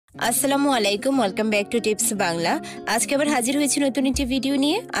আসসালামু আলাইকুম, welcome back to tips Bangla. আজকে আবার হাজির হয়েছি নতুন একটি ভিডিও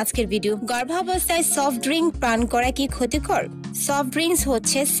নিয়ে। আজকের ভিডিও, গর্ভাবস্থায় সফট ড্রিঙ্ক পান করা কি ক্ষতিকর? সফট ড্রিঙ্কস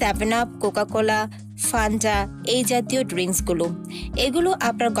হচ্ছে 7 আপ, কোকাকোলা, ফান্টা, এই জাতীয় ড্রিঙ্কসগুলো। এগুলো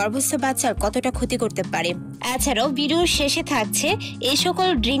আপনার গর্ভস্থ বাচ্চার কতটা ক্ষতি করতে পারে। এছাড়াও ভিডিওর শেষে থাকছে এই সকল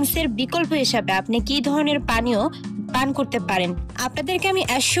ড্রিঙ্কসের বিকল্প হিসাবে আপনি কি ধরনের পানীয় পান করতে পারেন। আপনাদেরকে আমি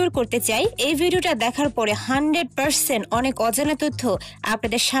অ্যাসিওর করতে চাই, এই ভিডিওটা দেখার পরে 100% অনেক অজানা তথ্য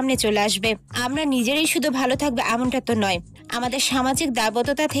আপনাদের সামনে চলে আসবে। আমরা নিজেরাই শুধু ভালো থাকবে এমনটা তো নয়, আমাদের সামাজিক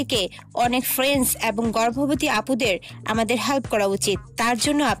দায়বদ্ধতা থেকে অনেক ফ্রেন্ডস এবং গর্ভবতী আপুদের আমাদের হেল্প করা উচিত। তার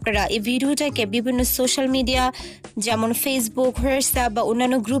জন্য আপনারা এই ভিডিওটাকে বিভিন্ন সোশ্যাল মিডিয়া যেমন ফেসবুক, হোয়াটসঅ্যাপ বা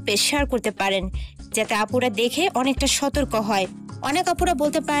অন্যান্য গ্রুপে শেয়ার করতে পারেন, যাতে আপুরা দেখে অনেকটা সতর্ক হয়। অনেক আপুরা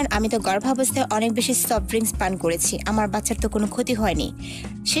বলতে পারেন, আমি তো গর্ভাবস্থায় অনেক বেশি সফট ড্রিঙ্কস পান করেছি, আমার বাচ্চার তো কোনো ক্ষতি হয়নি।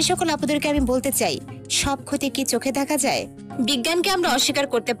 সে সকল আপুদেরকে আমি বলতে চাই, সব ক্ষতি কি চোখে দেখা যায়? বিজ্ঞানকে আমরা অস্বীকার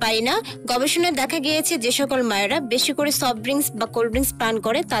করতে পারি না। গবেষণায় দেখা গিয়েছে যে সকল মায়েরা বেশি করে সফট ড্রিঙ্কস বা কোল্ড ড্রিঙ্কস পান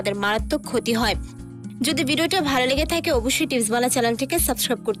করে তাদের মারাত্মক ক্ষতি হয়। যদি ভিডিওটা ভালো লেগে থাকে অবশ্যই টিপসবাংলা চ্যানেলটিকে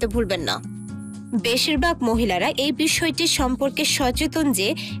সাবস্ক্রাইব করতে ভুলবেন না। বেশিরভাগ মহিলারা এই বিষয়টি সম্পর্কে সচেতন যে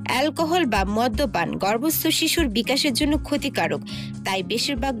অ্যালকোহল বা মদ্যপান গর্ভস্থ শিশুর বিকাশের জন্য ক্ষতিকারক। তাই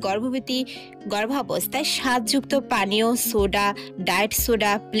বেশিরভাগ গর্ভাবস্থায় স্বাদযুক্ত পানীয়, soda, diet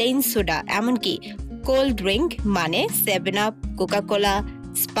soda, plane soda, এমনকি কোল্ড ড্রিঙ্ক মানে 7 up, Coca Cola,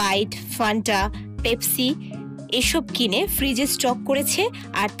 Sprite, Fanta, Pepsi এসব কিনে ফ্রিজে স্টক করেছে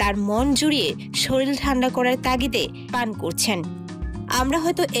আর তার মন জুড়িয়ে শরীর ঠান্ডা করার তাগিদে পান করছেন। আমরা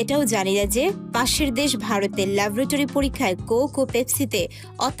হয়তো এটাও জানি না যে পাশের দেশ ভারতের ল্যাবরেটরি পরীক্ষায় কোক ও পেপসিতে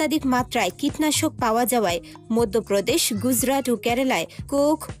অত্যাধিক মাত্রায় কীটনাশক পাওয়া যাওয়ায় মধ্যপ্রদেশ, গুজরাট ও কেরালায়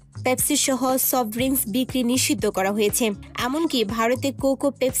কোক, পেপসি সহ সফট ড্রিঙ্কস বিক্রি নিষিদ্ধ করা হয়েছে। এমনকি ভারতে কোক ও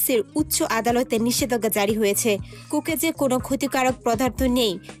পেপসির উচ্চ আদালতে নিষেধাজ্ঞা জারি হয়েছে। কোকে যে কোনো ক্ষতিকারক পদার্থ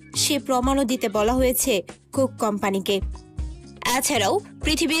নেই সে প্রমাণও দিতে বলা হয়েছে কোক কোম্পানিকে। এছাড়াও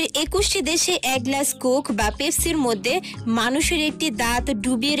পৃথিবীর 21টি দেশে এক গ্লাস কোক বা পেপসির মধ্যে মানুষের একটি দাঁত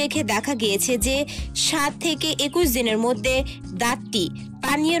ডুবিয়ে রেখে দেখা গিয়েছে যে 7 থেকে 21 দিনের মধ্যে দাঁতটি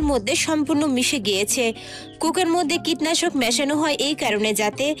পানীয়ের মধ্যে সম্পূর্ণ মিশে গিয়েছে। কোকের মধ্যে কীটনাশক মেশানো হয় এই কারণে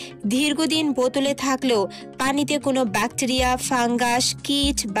যাতে দীর্ঘদিন বোতলে থাকলেও পানিতে কোনো ব্যাকটেরিয়া, ফাঙ্গাস,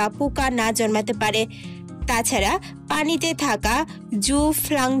 কীট বা পোকা না জন্মাতে পারে। তাছাড়া পানিতে থাকা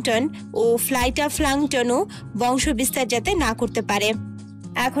জুফ্লাংটন ও ফ্লাইটাফ্লাংটনও বংশবিস্তার যাতে না করতে পারে।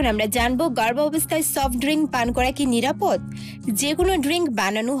 এখন আমরা জানবো, গর্ভাবস্থায় সফট ড্রিঙ্ক পান করা কি নিরাপদ? যে কোনো ড্রিঙ্ক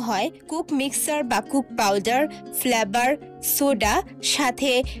বানানো হয় কুক মিক্সার বা কুক পাউডার, ফ্লেভার, সোডা,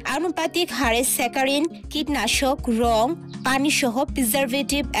 সাথে আনুপাতিক হারে স্যাকারিন, কীটনাশক, রং, পানি সহ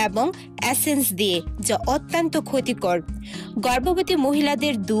প্রিজারভেটিভ এবং এসেন্স দিয়ে, যা অত্যন্ত ক্ষতিকর। গর্ভবতী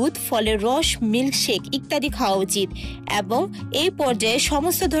মহিলাদের দুধ, ফলের রস, মিল্কশেক ইত্যাদি খাওয়া উচিত এবং এই পর্যায়ে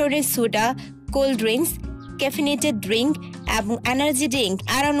সমস্ত ধরনের soda, cold drinks, caffeinated drink এবং এনার্জি ড্রিঙ্ক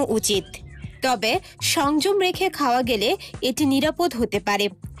এড়ানো উচিত। তবে সংযম রেখে খাওয়া গেলে এটি নিরাপদ হতে পারে।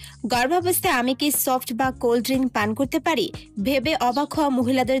 গর্ভাবস্থায় আমি কি সফট বা কোল্ড ড্রিঙ্ক পান করতে পারি ভেবে অবাক হওয়া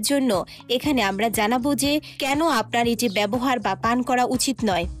মহিলাদের জন্য এখানে আমরা জানাবো যে কেন আপনার এটি ব্যবহার বা পান করা উচিত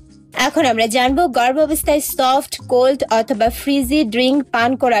নয়। এখন আমরা জানবো, গর্ভাবস্থায় সফট, কোল্ড অথবা ফ্রিজি ড্রিঙ্ক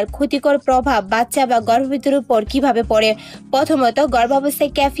পান করার ক্ষতিকর প্রভাব বাচ্চা বা গর্ভবতীর উপর কিভাবে পড়ে। প্রথমত,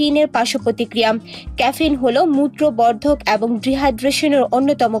 গর্ভাবস্থায় ক্যাফিনের পার্শ্ব প্রতিক্রিয়া। ক্যাফিন হলো মূত্রবর্ধক এবং ডিহাইড্রেশনের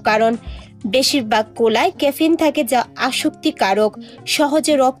অন্যতম কারণ। বেশিরভাগ কোলায় ক্যাফিন থাকে যা আসক্তিকারক,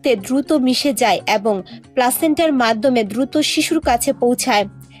 সহজে রক্তে দ্রুত মিশে যায় এবং প্লাসেন্টার মাধ্যমে দ্রুত শিশুর কাছে পৌঁছায়।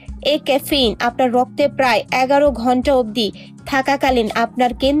 এই ক্যাফিন আপনার রক্তে প্রায় 11 ঘন্টা অবধি থাকাকালীন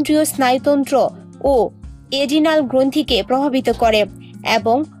আপনার কেন্দ্রীয় স্নায়ুতন্ত্র ও এডিনাল গ্রন্থিকে প্রভাবিত করে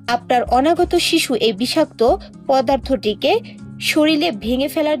এবং আপনার অনাগত শিশু এই বিষাক্ত পদার্থটিকে শরীরে ভেঙে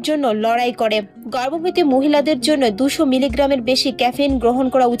ফেলার জন্য লড়াই করে। গর্ভবতী মহিলাদের জন্য 200 মিলিগ্রামের বেশি ক্যাফিন গ্রহণ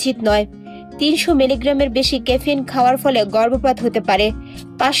করা উচিত নয়। 300 মিলিগ্রামের বেশি ক্যাফিন খাওয়ার ফলে গর্ভপাত হতে পারে।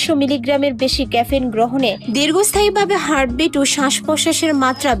 500 মিলিগ্রামের বেশি ক্যাফিন গ্রহণে দীর্ঘস্থায়ীভাবে হার্টবিট ও শ্বাস প্রশ্বাসের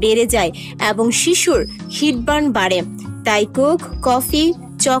মাত্রা বেড়ে যায় এবং শিশুর হিটবার্ন বাড়ে। তাই কোক, কফি,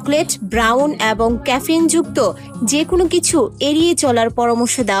 চকলেট, ব্রাউন এবং ক্যাফিনযুক্ত যে কোনো কিছু এড়িয়ে চলার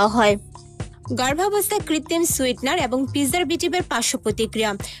পরামর্শ দেওয়া হয়। গর্ভাবস্থায় কৃত্রিম সুইটনার এবং প্রিজারভেটিভের পার্শ্ব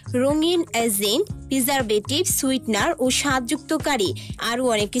প্রতিক্রিয়া। রঙিন এজেন্ট, প্রিজারভেটিভ, সুইটনার ও স্বাদযুক্তকারী আরও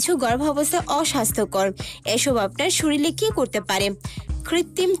অনেক কিছু গর্ভাবস্থায় অস্বাস্থ্যকর। এসব আপনার শরীরে কি করতে পারে?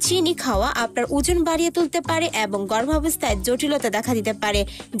 কৃত্রিম চিনি খাওয়া আপনার ওজন বাড়িয়ে তুলতে পারে এবং গর্ভাবস্থায় জটিলতা দেখা দিতে পারে,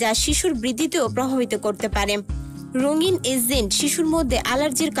 যা শিশুর বৃদ্ধিতেও প্রভাবিত করতে পারে। রঙিন এজেন্ট শিশুর মধ্যে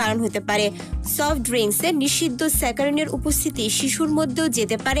অ্যালার্জির কারণ হতে পারে। সফট ড্রিঙ্কসে নিষিদ্ধ স্যাকারিনের উপস্থিতি শিশুর মধ্যেও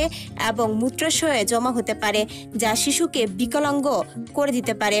যেতে পারে এবং মূত্রাশয়ে জমা হতে পারে, যা শিশুকে বিকলাঙ্গ করে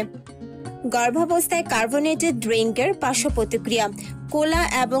দিতে পারে। গর্ভাবস্থায় কার্বনেটেড ড্রিঙ্কের পার্শ্ব প্রতিক্রিয়া। কোলা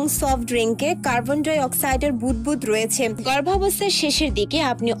এবং সফট ড্রিঙ্কে কার্বন ডাই অক্সাইডের বুদবুদ রয়েছে। গর্ভাবস্থার শেষের দিকে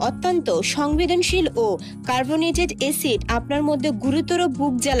আপনি অত্যন্ত সংবেদনশীল ও কার্বনেটেড অ্যাসিড আপনার মধ্যে গুরুতর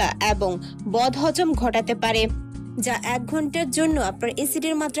বুক জ্বালা এবং বদহজম ঘটাতে পারে, যা 1 ঘন্টার জন্য আপনার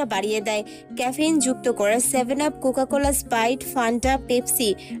অ্যাসিডের মাত্রা বাড়িয়ে দেয়। ক্যাফেইন যুক্ত করা 7 up, Coca Cola, Sprite, Fanta, Pepsi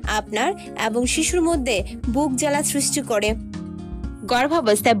আপনার এবং শিশুর মধ্যে বুক জ্বালা সৃষ্টি করে।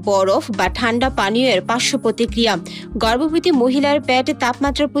 গর্ভাবস্থায় বরফ বা ঠান্ডা পানীয়ের পার্শ্ব প্রতিক্রিয়া। গর্ভবতী মহিলার পেট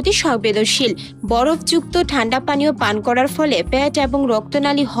তাপমাত্রার প্রতি সংবেদনশীল। বরফযুক্ত ঠান্ডা পানীয় পান করার ফলে পেট এবং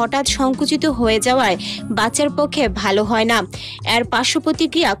রক্তনালী হঠাৎ সংকুচিত হয়ে যাওয়ায় বাচ্চার পক্ষে ভালো হয় না। এর পার্শ্ব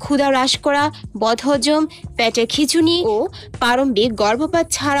প্রতিক্রিয়া ক্ষুধা হ্রাস করা, বদহজম, পেটে খিঁচুনি ও প্রারম্ভিক গর্ভপাত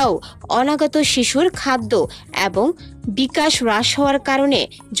ছাড়াও অনাগত শিশুর খাদ্য এবং বিকাশ হ্রাস হওয়ার কারণে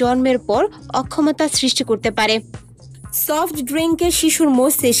জন্মের পর অক্ষমতা সৃষ্টি করতে পারে। সফট ড্রিঙ্কে শিশুর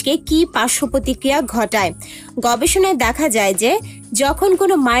মস্তিষ্কে কি পার্শ্ব প্রতিক্রিয়া ঘটায়? গবেষণায় দেখা যায় যে যখন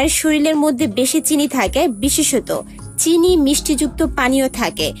কোনো মায়ের শরীরের মধ্যে বেশি চিনি থাকে, বিশেষত চিনি মিষ্টিযুক্ত পানীয়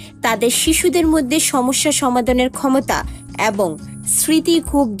থাকে, তাদের শিশুদের মধ্যে সমস্যা সমাধানের ক্ষমতা এবং স্মৃতি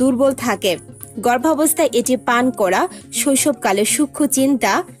খুব দুর্বল থাকে। গর্ভাবস্থায় এটি পান করা শৈশবকালে সূক্ষ্ম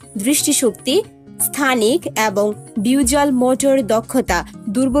চিন্তা, দৃষ্টিশক্তি, স্থানিক এবং ভিজুয়াল মোটর দক্ষতা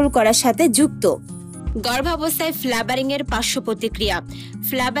দুর্বল করার সাথে যুক্ত। গর্ভাবস্থায় ফ্লেভারিং এর পার্শ্ব প্রতিক্রিয়া।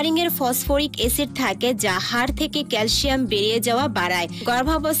 ফ্লেভারিং এর ফসফরিক অ্যাসিড থাকে, যা হাড় থেকে ক্যালসিয়াম বেরিয়ে যাওয়া বাড়ায়।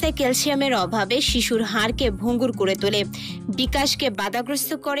 গর্ভাবস্থায় ক্যালসিয়ামের অভাবে শিশুর হাড়কে ভঙ্গুর করে তোলে, বিকাশকে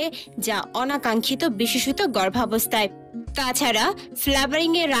বাধাগ্রস্ত করে, যা অনাকাঙ্ক্ষিত, বিশেষত গর্ভাবস্থায়। তাছাড়া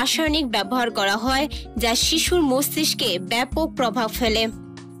ফ্লেভারিং এর রাসায়নিক ব্যবহার করা হয়, যা শিশুর মস্তিষ্কে ব্যাপক প্রভাব ফেলে।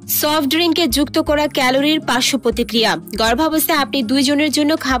 সফট ড্রিঙ্কে যুক্ত করা ক্যালোরির পার্শ্ব প্রতিক্রিয়া। গর্ভাবস্থায় আপনি 2 জনের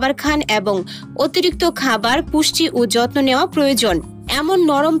জন্য খাবার খান এবং অতিরিক্ত খাবার, পুষ্টি ও যত্ন নেওয়া প্রয়োজন। এমন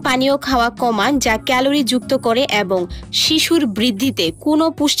নরম পানীয় খাওয়া কমান যা ক্যালোরি যুক্ত করে এবং শিশুর বৃদ্ধিতে কোনো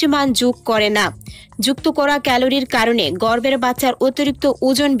পুষ্টিমান যোগ করে না। যুক্ত করা ক্যালোরির কারণে গর্ভের বাচ্চার অতিরিক্ত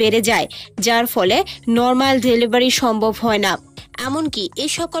ওজন বেড়ে যায়, যার ফলে নর্মাল ডেলিভারি সম্ভব হয় না। এমনকি এ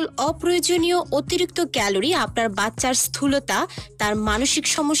সকল অপ্রয়োজনীয় অতিরিক্ত ক্যালোরি আপনার বাচ্চার স্থূলতা, তার মানসিক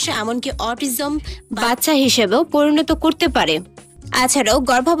সমস্যা, এমনকি অটিজম বাচ্চা হিসেবেও পরিণত করতে পারে। এছাড়াও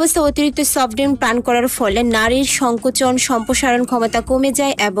গর্ভাবস্থা অতিরিক্ত সফট ড্রিঙ্ক পান করার ফলে নারীর সংকোচন সম্প্রসারণ ক্ষমতা কমে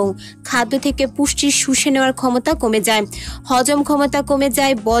যায় এবং খাদ্য থেকে পুষ্টি শুষে নেওয়ার ক্ষমতা কমে যায়। হজম ক্ষমতা কমে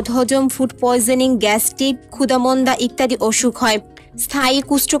যায়, বদহজম, ফুড পয়জনিং, গ্যাস্ট্রিক, ক্ষুধামন্দা ইত্যাদি অসুখ হয়। স্থায়ী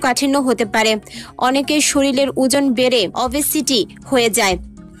কোষ্ঠকাঠিন্য হতে পারে। অনেকের শরীরের ওজন বেড়ে ওবেসিটি হয়ে যায়।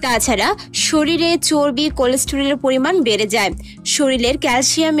 তাছাড়া শরীরে চর্বি, কোলেস্টেরলের পরিমাণ বেড়ে যায়। শরীরের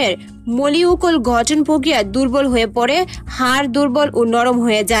ক্যালসিয়ামের মলিউকল গঠন প্রক্রিয়া দুর্বল হয়ে পড়ে, হাড় দুর্বল ও নরম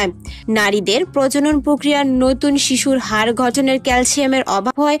হয়ে যায়। নারীদের প্রজনন প্রক্রিয়ার নতুন শিশুর হাড় গঠনের ক্যালসিয়ামের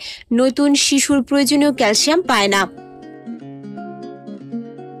অভাব হয়, নতুন শিশুর প্রয়োজনীয় ক্যালসিয়াম পায় না।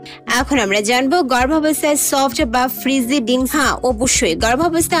 এখন আমরা জানবো গর্ভাবস্থায় সফট বা ফ্রিজি ড্রিঙ্কস। হ্যাঁ, অবশ্যই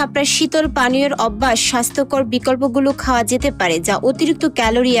গর্ভাবস্থায় আপনার শীতল পানীয়ের অভ্যাস স্বাস্থ্যকর বিকল্পগুলো খাওয়া যেতে পারে, যা অতিরিক্ত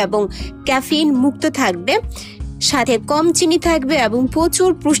ক্যালোরি এবং ক্যাফিন মুক্ত থাকবে, সাথে কম চিনি থাকবে এবং প্রচুর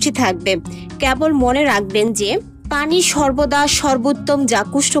পুষ্টি থাকবে। কেবল মনে রাখবেন যে পানি সর্বদা সর্বোত্তম, যা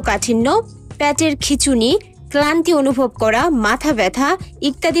কোষ্ঠকাঠিন্য, পেটের খিঁচুনি, ক্লান্তি অনুভব করা, মাথা ব্যথা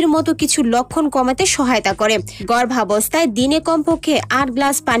ইত্যাদির মতো কিছু লক্ষণ কমাতে সহায়তা করে। গর্ভাবস্থায় দিনে কমপক্ষে 8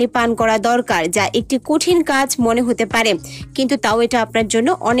 গ্লাস পানি পান করা দরকার, যা একটি কঠিন কাজ মনে হতে পারে, কিন্তু তাও এটা আপনার জন্য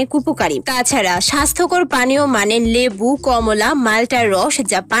অনেক উপকারী। তাছাড়া স্বাস্থ্যকর পানীয় মানে লেবু, কমলা, মাল্টার রস,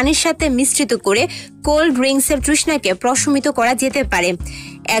 যা পানির সাথে মিশ্রিত করে কোল্ড ড্রিঙ্কসের তৃষ্ণাকে প্রশমিত করা যেতে পারে।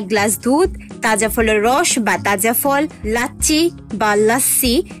 1 গ্লাস দুধ, তাজা ফলের রস বা তাজা ফল, লাচ্ছি বা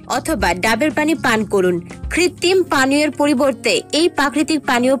লাস্সি অথবা ডাবের পানি পান করুন। কৃত্রিম পানীয়ের পরিবর্তে এই প্রাকৃতিক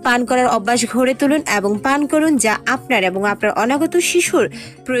পানীয় পান করার অভ্যাস গড়ে তুলুন এবং পান করুন, যা আপনার এবং আপনার অনাগত শিশুর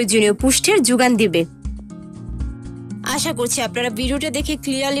প্রয়োজনীয় পুষ্টির যোগান দিবে। আশা করছি আপনারা ভিডিওটা দেখে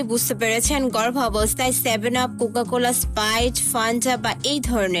ক্লিয়ারলি বুঝতে পেরেছেন গর্ভাবস্থায় 7 আপ, কোকাকোলা, স্প্রাইট, ফান্টা বা এই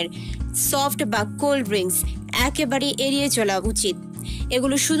ধরনের সফট বা কোল্ড ড্রিঙ্কস একেবারে এড়িয়ে চলা উচিত।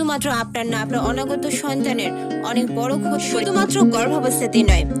 এগুলো শুধুমাত্র আপনার না, আপনার অনাগত সন্তানের অনেক বড় ক্ষতি। শুধুমাত্র গর্ভাবস্থাতে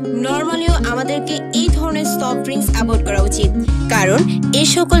নয়, নর্মালিও আমাদেরকে এই ধরনের সফট ড্রিঙ্কস অ্যাভয়েড করা উচিত, কারণ এই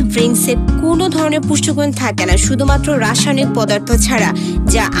সকল ড্রিঙ্কসে কোনো ধরনের পুষ্টিগুণ থাকে না, শুধুমাত্র রাসায়নিক পদার্থ ছাড়া,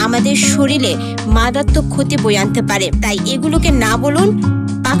 যা আমাদের শরীরে মারাত্মক ক্ষতি বয়ে আনতে পারে। তাই এগুলোকে না বলুন,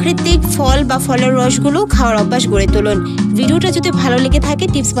 প্রাকৃতিক ফল বা ফলের রসগুলো খাওয়ার অভ্যাস গড়ে তুলুন। ভিডিওটা যদি ভালো লেগে থাকে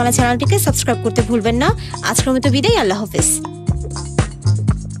টিপস বাংলা চ্যানেলটিকে সাবস্ক্রাইব করতে ভুলবেন না। আজকের মতো বিদায়, আল্লাহ হাফেজ।